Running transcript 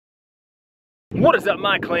What is up,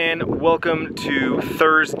 my clan? Welcome to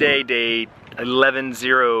Thursday, day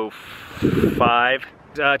 11:05.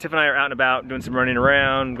 Tiff and I are out and about doing some running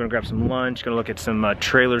around. Gonna grab some lunch, gonna look at some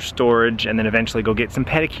trailer storage, and then eventually go get some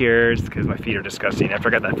pedicures because my feet are disgusting. After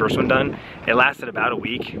I got that first one done, it lasted about a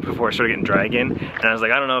week before I started getting dry again. And I was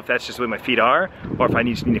like, I don't know if that's just the way my feet are or if I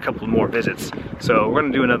just need a couple more visits. So we're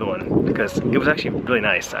gonna do another one because it was actually really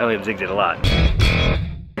nice. I like zigged it a lot.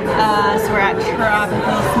 So we're at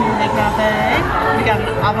Tropical Smoothie Cafe. We got an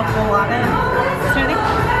avocado smoothie.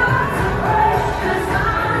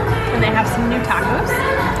 And they have some new tacos.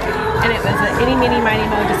 And it was an itty bitty mighty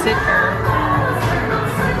mo to sit or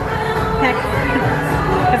pick.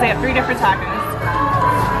 Because they have 3 different tacos.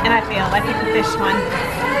 And I failed. I picked the fish one.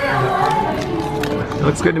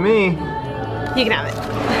 Looks good to me. You can have it. I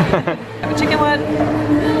have a chicken one,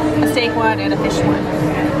 a steak one, and a fish one.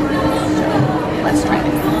 Let's try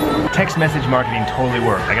this. Text message marketing totally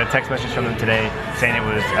worked. I got a text message from them today saying it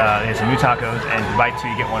was they had some new tacos and if you buy 2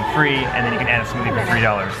 you get 1 free and then you can add a smoothie for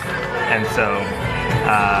 $3. And so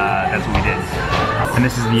that's what we did. And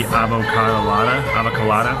this is the avocado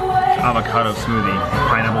smoothie.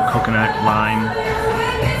 Pineapple, coconut, lime,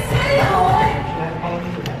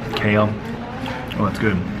 kale. Oh, that's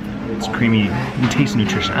good. It's creamy. You taste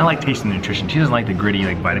nutrition. I like tasting nutrition. She doesn't like the gritty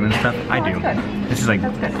like vitamin stuff. I do. This is like,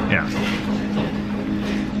 yeah.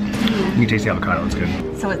 You can taste the avocado, it's good.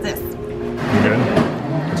 So what's this? You good?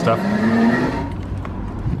 Good stuff.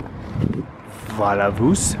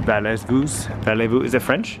 Valez-vous, valez-vous, valez-vous. Is it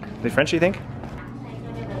French? Is it French, you think?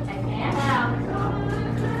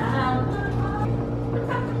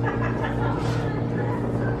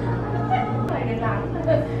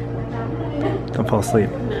 Don't fall asleep.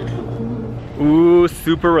 Ooh,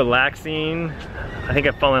 super relaxing. I think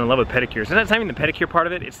I've fallen in love with pedicures. It's not even the pedicure part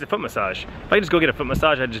of it, it's the foot massage. If I could just go get a foot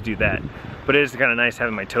massage, I'd just do that. But it is kind of nice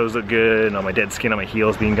having my toes look good and all my dead skin on my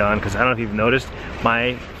heels being gone, because I don't know if you've noticed,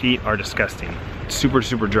 my feet are disgusting. Super,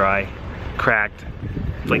 super dry, cracked,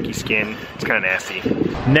 flaky skin. It's kind of nasty.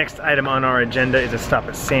 Next item on our agenda is a stop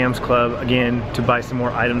at Sam's Club, again, to buy some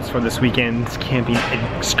more items for this weekend's camping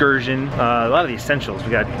excursion. A lot of the essentials.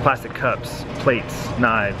 We got plastic cups, plates,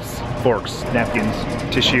 knives, forks, napkins,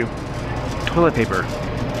 tissue, toilet paper.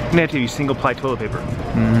 You may have to use single ply toilet paper. You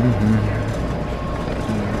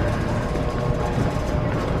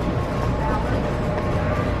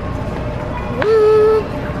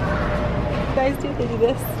guys do they do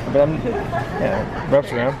this? But I'm, yeah,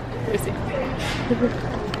 wraps around.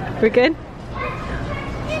 We're good?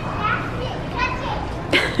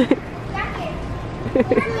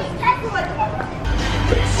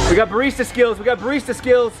 We got barista skills, we got barista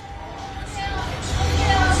skills.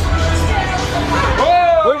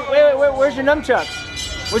 Where's your nunchucks?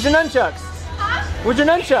 Where's your nunchucks? Huh? Where's your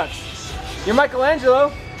nunchucks? You're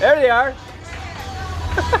Michelangelo. There they are.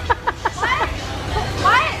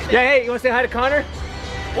 What? Yeah, hey, you wanna say hi to Connor?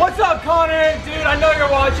 What's up, Connor? Dude, I know you're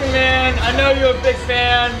watching, man. I know you're a big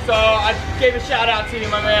fan, so I gave a shout out to you,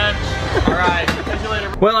 my man. All right, catch you later.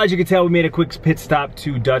 Well, as you can tell, we made a quick pit stop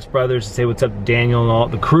to Dutch Brothers to say what's up to Daniel and all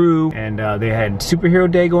the crew. And they had Superhero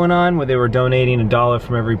Day going on where they were donating $1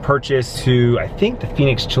 from every purchase to, I think, the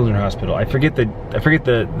Phoenix Children's Hospital. I forget the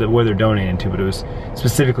where they're donating to, but it was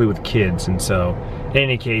specifically with kids. And so, in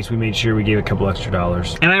any case, we made sure we gave a couple extra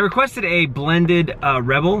dollars. And I requested a blended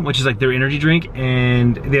Rebel, which is like their energy drink,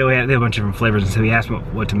 and they have a bunch of different flavors. And so he asked me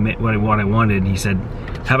what I wanted, and he said,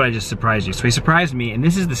 "How about I just surprise you?" So he surprised me, and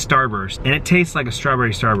this is the Starburst, and it tastes like a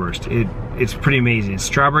strawberry Starburst. It's pretty amazing. It's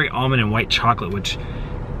strawberry, almond, and white chocolate, which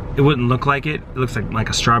it wouldn't look like it. It looks like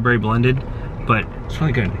a strawberry blended, but it's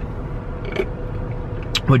really good.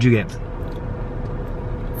 What'd you get?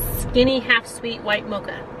 Skinny half sweet white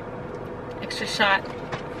mocha. Extra shot.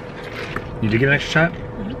 You did get an extra shot?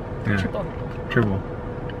 Mm-hmm. Yeah.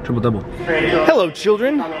 Triple double. Hello,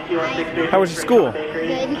 children. How was your school?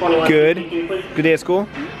 Good. Good day at school?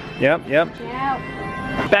 Yep.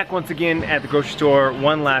 Back once again at the grocery store.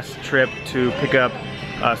 One last trip to pick up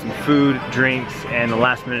some food, drinks, and the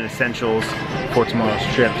last minute essentials for tomorrow's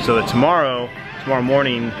trip. So that tomorrow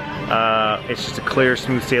morning, it's just a clear,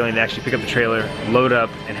 smooth sailing to actually pick up the trailer, load up,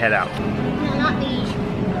 and head out.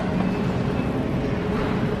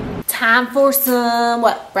 Time for some,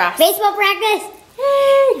 what, Bryce? Baseball practice.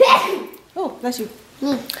 Oh, bless you.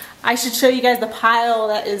 I should show you guys the pile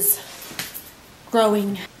that is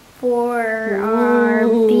growing. For our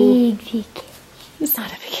big vacation. It's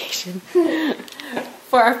not a vacation.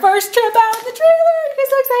 For our first trip out in the trailer. You guys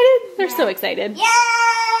so excited? They're so excited. Yeah!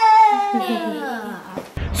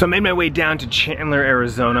 So I made my way down to Chandler,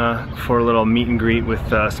 Arizona for a little meet and greet with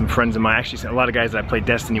some friends of mine. Actually, a lot of guys that I play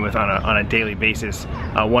Destiny with on a daily basis.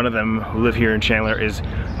 One of them who live here in Chandler is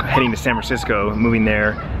heading to San Francisco, moving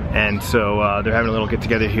there. And so they're having a little get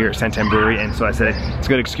together here at Santan Brewery. And so I said, it's a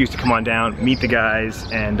good excuse to come on down, meet the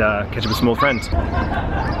guys, and catch up with some old friends.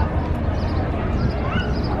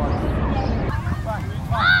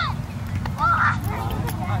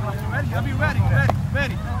 I'll be ready.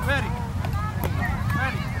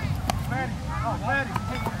 Oh, ready.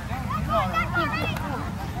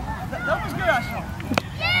 That was good, Ashley.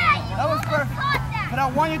 That was perfect. But I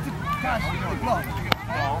want you to catch the glove.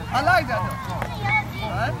 I like that though.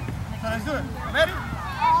 Alright? So let's do it. Ready?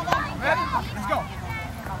 Ready? Let's go.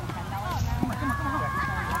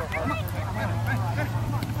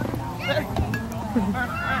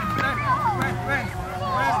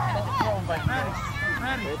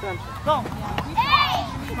 Go.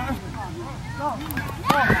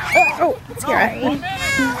 Oh, scary. Go,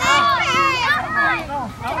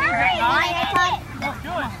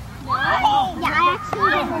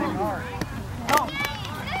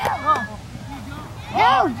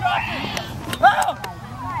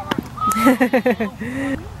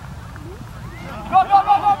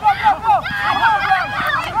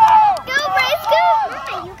 Bryce, go!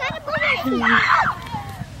 You gotta go.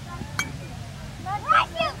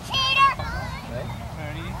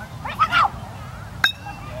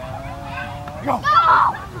 Go!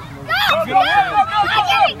 Go!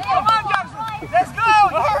 Come on, Jackson! Let's go!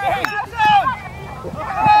 Hurry!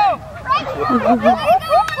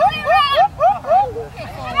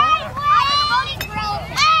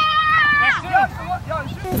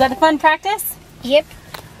 Was that a fun practice? Yep.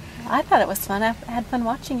 I thought it was fun. I had fun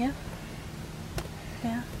watching you.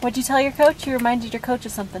 Yeah. What'd you tell your coach? You reminded your coach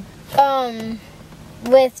of something.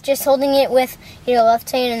 With just holding it with your left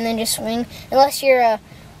hand and then just swing. Unless you're a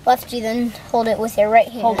lefty, then hold it with your right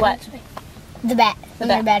hand. Hold what? The bat when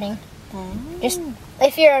you're batting. Just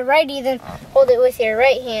if you're a righty, then hold it with your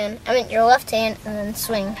right hand. I mean your left hand, and then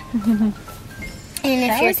swing.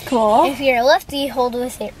 And That was cool. If you're a lefty, hold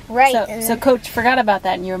with your right. So coach forgot about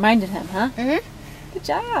that and you reminded him, huh? Mm-hmm. Good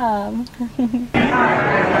job.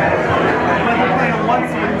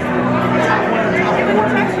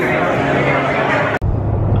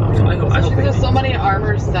 There's so many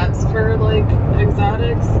armor sets for like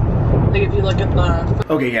exotics. Like if you look at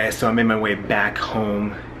the... Okay guys, so I made my way back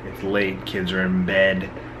home. It's late, kids are in bed.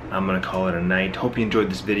 I'm gonna call it a night. Hope you enjoyed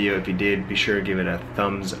this video. If you did, be sure to give it a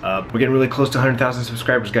thumbs up. We're getting really close to 100,000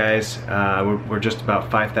 subscribers, guys. We're just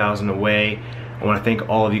about 5,000 away. I wanna thank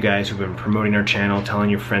all of you guys who've been promoting our channel, telling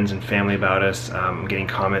your friends and family about us. I'm getting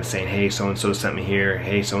comments saying, hey, so-and-so sent me here.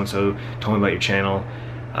 Hey, so-and-so told me about your channel.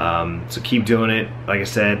 So keep doing it. Like I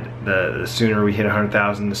said, the sooner we hit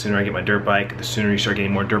 100,000, the sooner I get my dirt bike, the sooner you start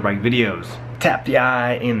getting more dirt bike videos. Tap the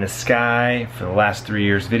eye in the sky for the last 3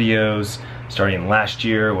 years videos, starting last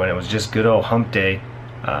year when it was just good old hump day.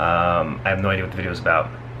 I have no idea what the video is about.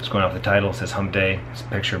 Just going off the title, it says hump day. It's a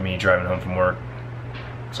picture of me driving home from work.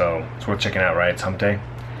 So it's worth checking out, right? It's hump day.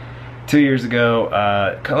 2 years ago,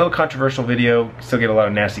 a little controversial video. Still get a lot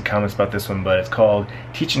of nasty comments about this one, but it's called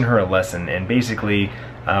Teaching Her a Lesson. And basically,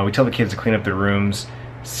 we tell the kids to clean up their rooms.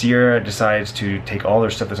 Sierra decides to take all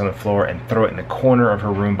their stuff that's on the floor and throw it in the corner of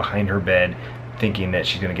her room behind her bed, thinking that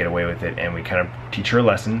she's gonna get away with it. And we kind of teach her a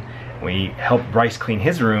lesson. We help Bryce clean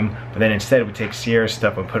his room, but then instead we take Sierra's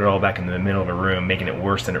stuff and put it all back in the middle of her room, making it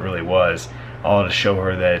worse than it really was. All to show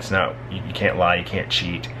her that it's not, you can't lie, you can't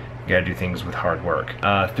cheat. You gotta do things with hard work.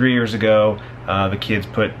 3 years ago, the kids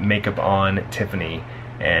put makeup on Tiffany,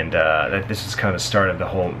 and this is kind of the start of the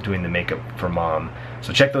whole doing the makeup for mom.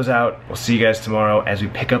 So check those out. We'll see you guys tomorrow as we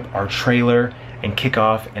pick up our trailer and kick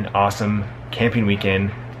off an awesome camping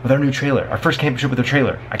weekend with our new trailer. Our first camping trip with a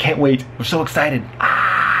trailer. I can't wait. We're so excited.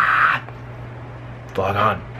 Vlog on.